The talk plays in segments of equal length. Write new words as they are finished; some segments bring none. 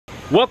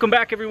Welcome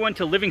back everyone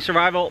to Living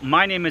Survival.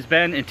 My name is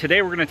Ben and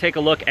today we're going to take a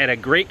look at a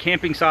great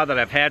camping saw that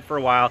I've had for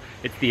a while.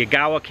 It's the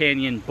Agawa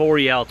Canyon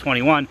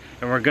BOREAL21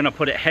 and we're going to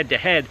put it head to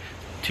head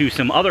to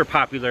some other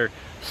popular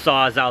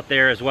saws out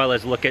there, as well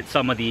as look at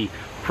some of the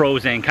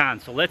pros and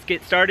cons. So let's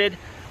get started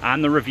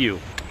on the review.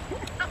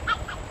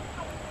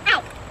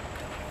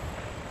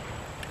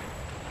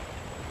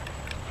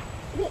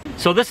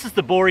 So this is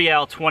the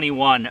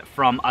BOREAL21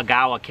 from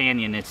Agawa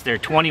Canyon. It's their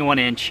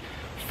 21-inch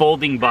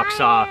folding buck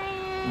saw.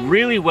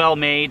 Really well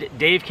made.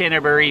 Dave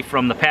Canterbury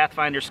from the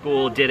Pathfinder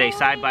School did a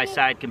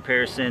side-by-side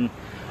comparison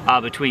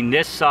between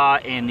this saw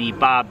and the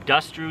Bob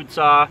Dustrud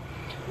saw,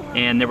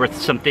 and there were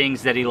some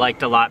things that he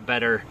liked a lot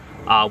better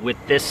with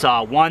this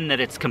saw. One, that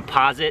it's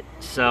composite,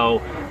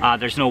 so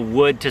there's no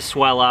wood to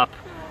swell up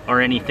or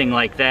anything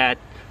like that.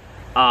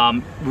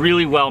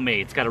 Really well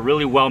made. It's got a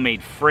really well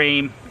made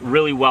frame,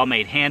 really well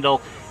made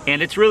handle,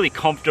 and it's really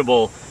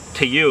comfortable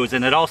to use.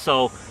 And it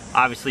also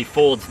obviously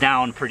folds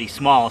down pretty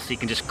small, so you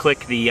can just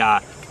click the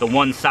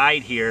one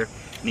side here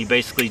and you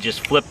basically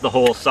just flip the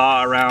whole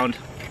saw around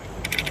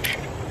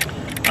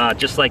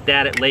just like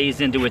that. It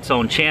lays into its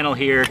own channel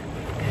here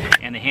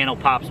and the handle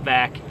pops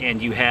back and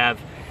you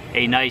have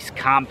a nice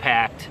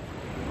compact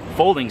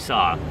folding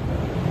saw.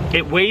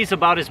 It weighs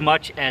about as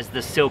much as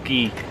the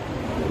Silky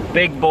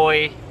Big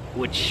Boy,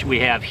 which we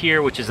have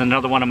here, which is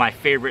another one of my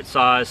favorite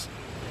saws,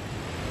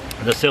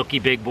 the Silky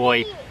Big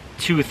Boy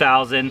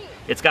 2000.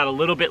 It's got a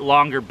little bit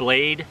longer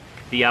blade.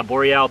 The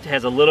Boreal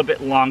has a little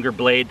bit longer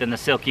blade than the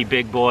Silky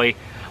Big Boy,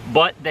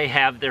 but they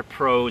have their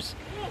pros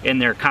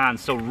and their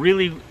cons. So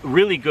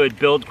really good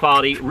build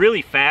quality,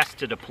 really fast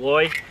to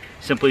deploy.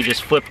 Simply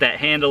just flip that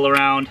handle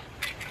around,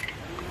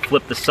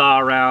 flip the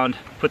saw around,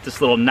 put this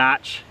little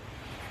notch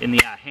in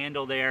the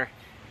handle there,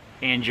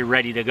 and you're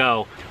ready to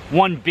go.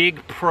 One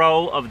big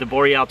pro of the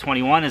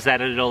BOREAL21 is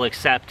that it'll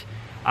accept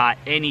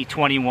any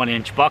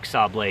 21-inch buck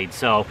saw blade.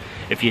 So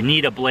if you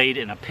need a blade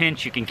in a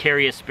pinch, you can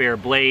carry a spare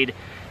blade.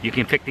 You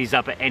can pick these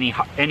up at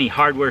any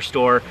hardware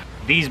store.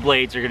 These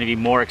blades are going to be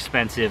more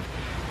expensive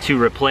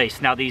to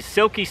replace. Now these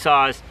Silky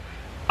saws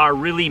are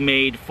really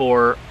made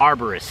for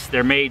arborists.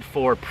 They're made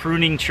for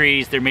pruning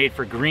trees. They're made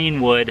for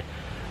greenwood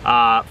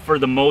for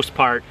the most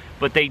part,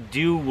 but they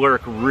do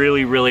work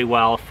really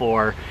well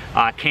for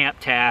camp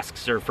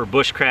tasks or for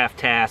bushcraft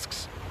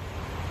tasks.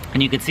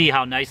 And you can see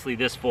how nicely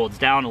this folds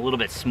down, a little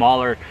bit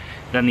smaller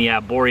than the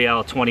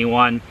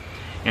BOREAL21.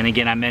 And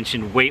again, I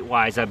mentioned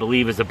weight-wise, I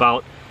believe is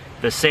about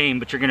the same,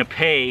 but you're gonna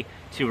pay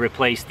to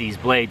replace these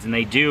blades, and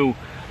they do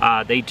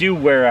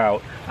wear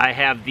out. I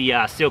have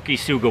the Silky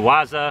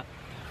Sugawaza,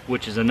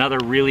 which is another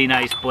really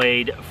nice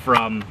blade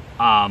from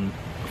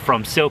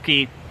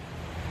Silky.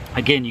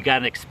 Again, you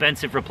got an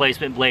expensive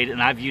replacement blade,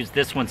 and I've used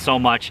this one so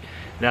much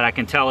that I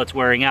can tell it's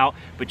wearing out,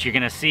 but you're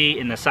gonna see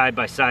in the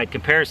side-by-side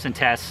comparison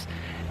tests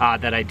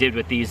that I did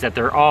with these that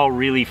they're all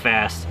really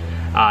fast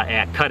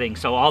at cutting.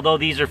 So although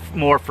these are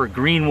more for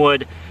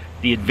greenwood,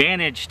 the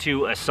advantage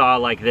to a saw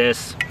like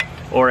this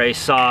or a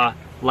saw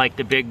like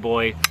the Big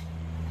Boy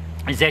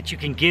is that you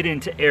can get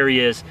into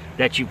areas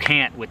that you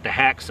can't with the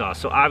hacksaw.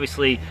 So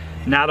obviously,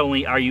 not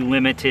only are you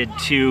limited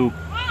to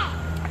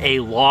a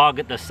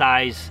log the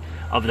size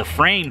of the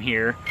frame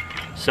here,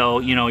 so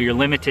you know you're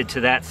limited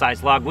to that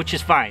size log, which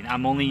is fine.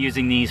 I'm only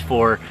using these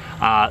for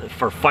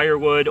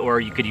firewood, or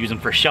you could use them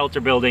for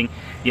shelter building.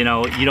 You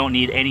know, you don't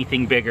need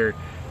anything bigger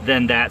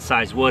than that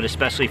size wood,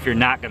 especially if you're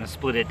not going to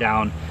split it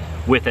down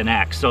with an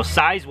axe. So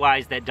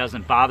size-wise, that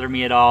doesn't bother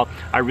me at all.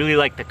 I really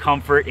like the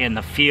comfort and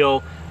the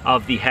feel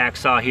of the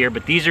hacksaw here,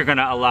 but these are going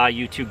to allow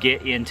you to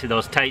get into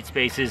those tight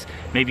spaces.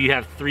 Maybe you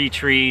have 3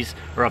 trees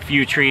or a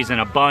few trees in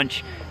a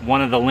bunch,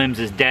 one of the limbs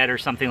is dead or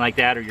something like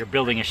that, or you're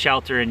building a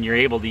shelter and you're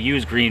able to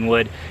use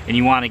greenwood and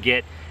you want to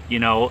get, you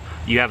know,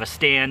 you have a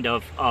stand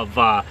of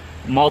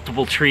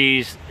multiple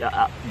trees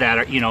that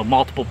are, you know,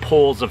 multiple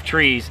poles of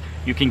trees.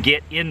 You can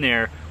get in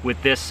there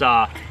with this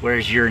saw,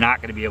 whereas you're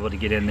not going to be able to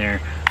get in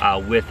there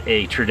with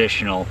a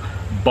traditional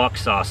buck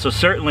saw. So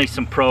certainly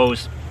some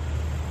pros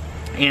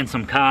and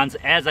some cons.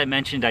 As I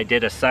mentioned, I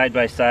did a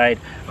side-by-side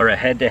or a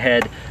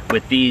head-to-head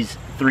with these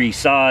 3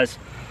 saws,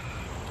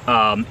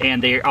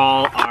 and they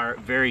all are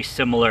very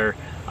similar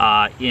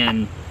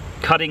in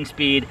cutting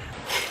speed.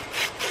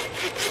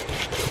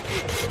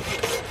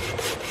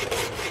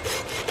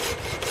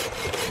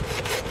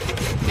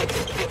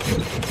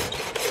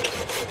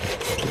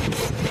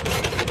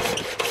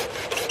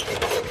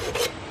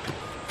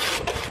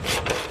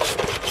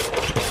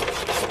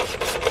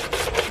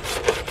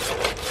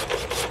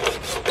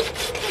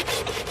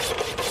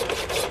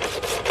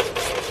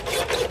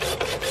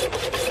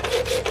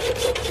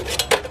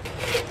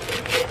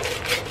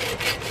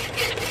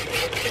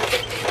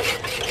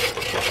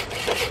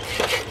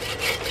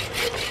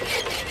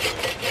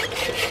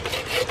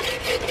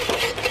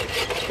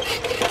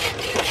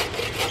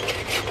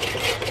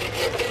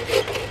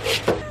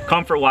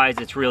 Comfort-wise,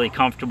 it's really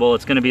comfortable.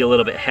 It's going to be a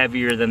little bit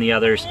heavier than the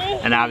others,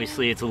 and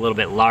obviously it's a little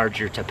bit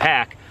larger to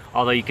pack.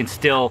 although you can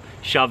still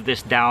shove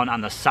this down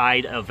on the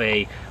side of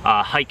a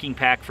hiking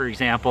pack, for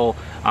example,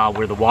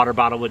 where the water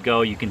bottle would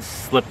go. You can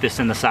slip this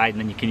in the side, and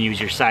then you can use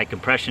your side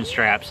compression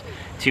straps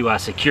to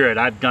secure it.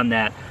 I've done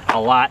that a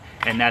lot,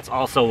 and that's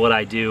also what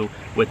I do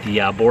with the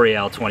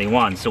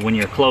BOREAL21. So when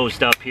you're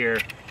closed up here,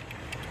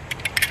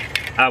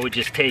 I would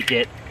just take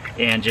it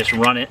and just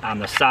run it on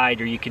the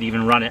side, or you could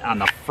even run it on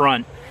the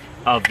front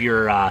of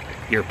your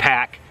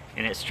pack,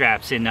 and it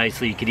straps in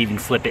nicely. You could even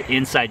slip it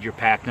inside your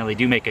pack. Now they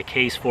do make a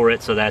case for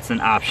it, so that's an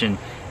option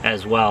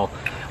as well.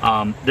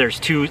 There's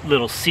two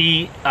little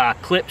C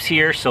clips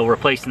here, so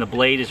replacing the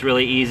blade is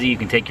really easy. You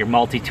can take your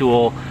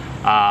multi-tool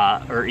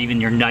or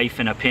even your knife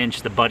in a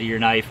pinch, the butt of your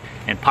knife,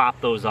 and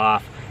pop those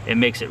off. It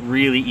makes it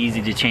really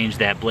easy to change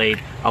that blade,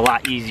 a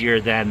lot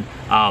easier than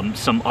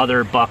some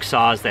other buck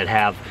saws that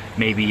have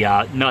maybe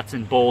nuts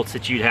and bolts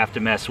that you'd have to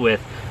mess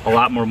with, a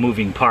lot more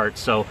moving parts.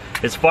 So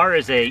as far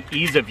as a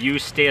ease of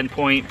use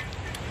standpoint,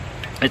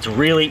 it's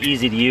really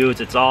easy to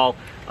use. It's all,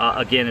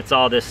 again, it's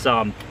all this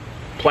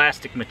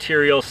plastic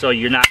material, so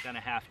you're not gonna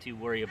have to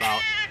worry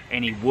about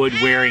any wood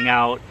wearing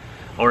out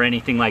or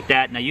anything like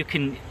that. Now you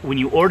can, when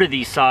you order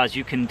these saws,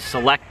 you can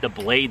select the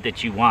blade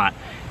that you want.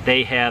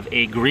 They have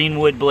a green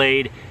wood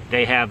blade,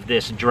 they have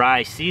this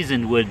dry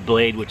seasoned wood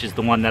blade, which is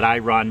the one that I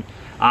run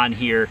on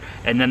here,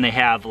 and then they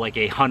have like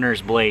a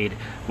hunter's blade,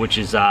 which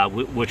is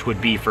which would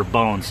be for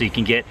bone. So you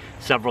can get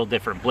several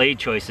different blade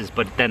choices,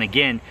 but then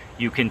again,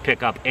 you can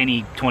pick up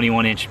any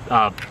 21-inch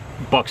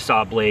buck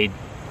saw blade,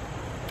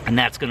 and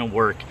that's gonna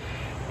work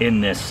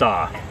in this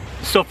saw.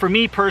 So for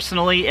me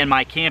personally and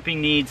my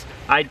camping needs,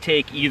 I'd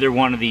take either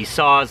one of these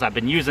saws. I've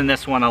been using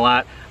this one a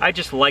lot. I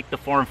just like the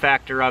form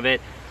factor of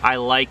it. I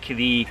like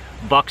the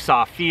buck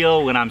saw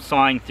feel when I'm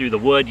sawing through the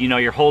wood. You know,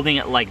 you're holding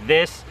it like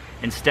this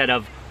instead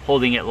of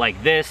holding it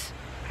like this.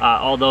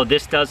 Although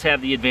this does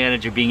have the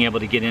advantage of being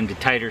able to get into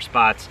tighter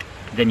spots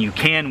than you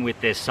can with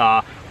this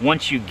saw.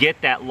 Once you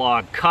get that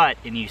log cut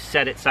and you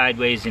set it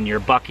sideways and you're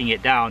bucking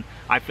it down,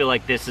 I feel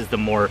like this is the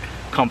more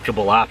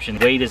comfortable option.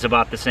 Weight is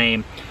about the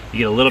same. You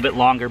get a little bit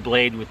longer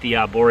blade with the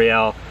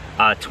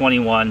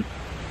BOREAL21,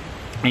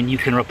 and you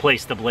can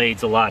replace the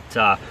blades a lot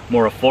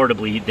more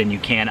affordably than you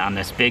can on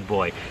this big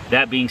boy.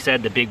 That being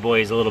said, the big boy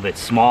is a little bit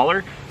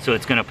smaller, so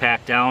it's gonna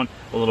pack down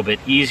a little bit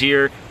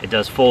easier. It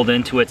does fold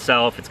into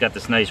itself. It's got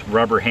this nice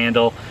rubber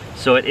handle,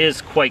 so it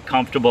is quite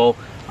comfortable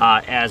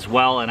as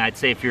well. And I'd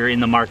say if you're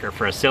in the market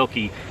for a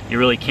Silky, you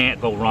really can't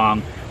go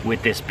wrong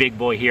with this big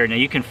boy here. Now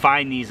you can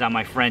find these on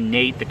my friend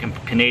Nate, the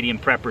Canadian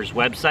Prepper's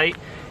website,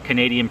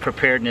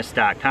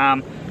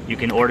 CanadianPreparedness.com. You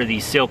can order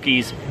these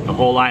Silkies, the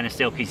whole line of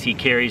Silkies he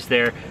carries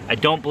there. I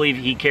don't believe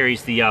he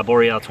carries the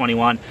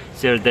BOREAL21,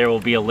 so there will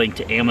be a link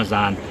to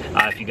Amazon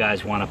if you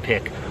guys want to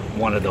pick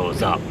one of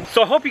those up.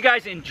 So I hope you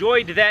guys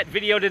enjoyed that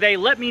video today.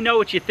 Let me know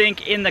what you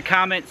think in the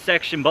comment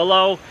section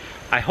below.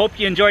 I hope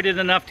you enjoyed it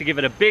enough to give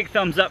it a big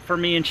thumbs up for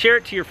me and share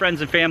it to your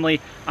friends and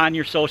family on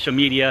your social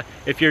media.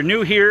 If you're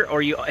new here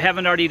or you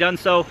haven't already done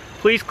so,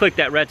 please click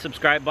that red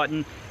subscribe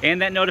button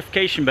and that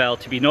notification bell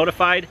to be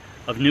notified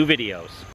of new videos.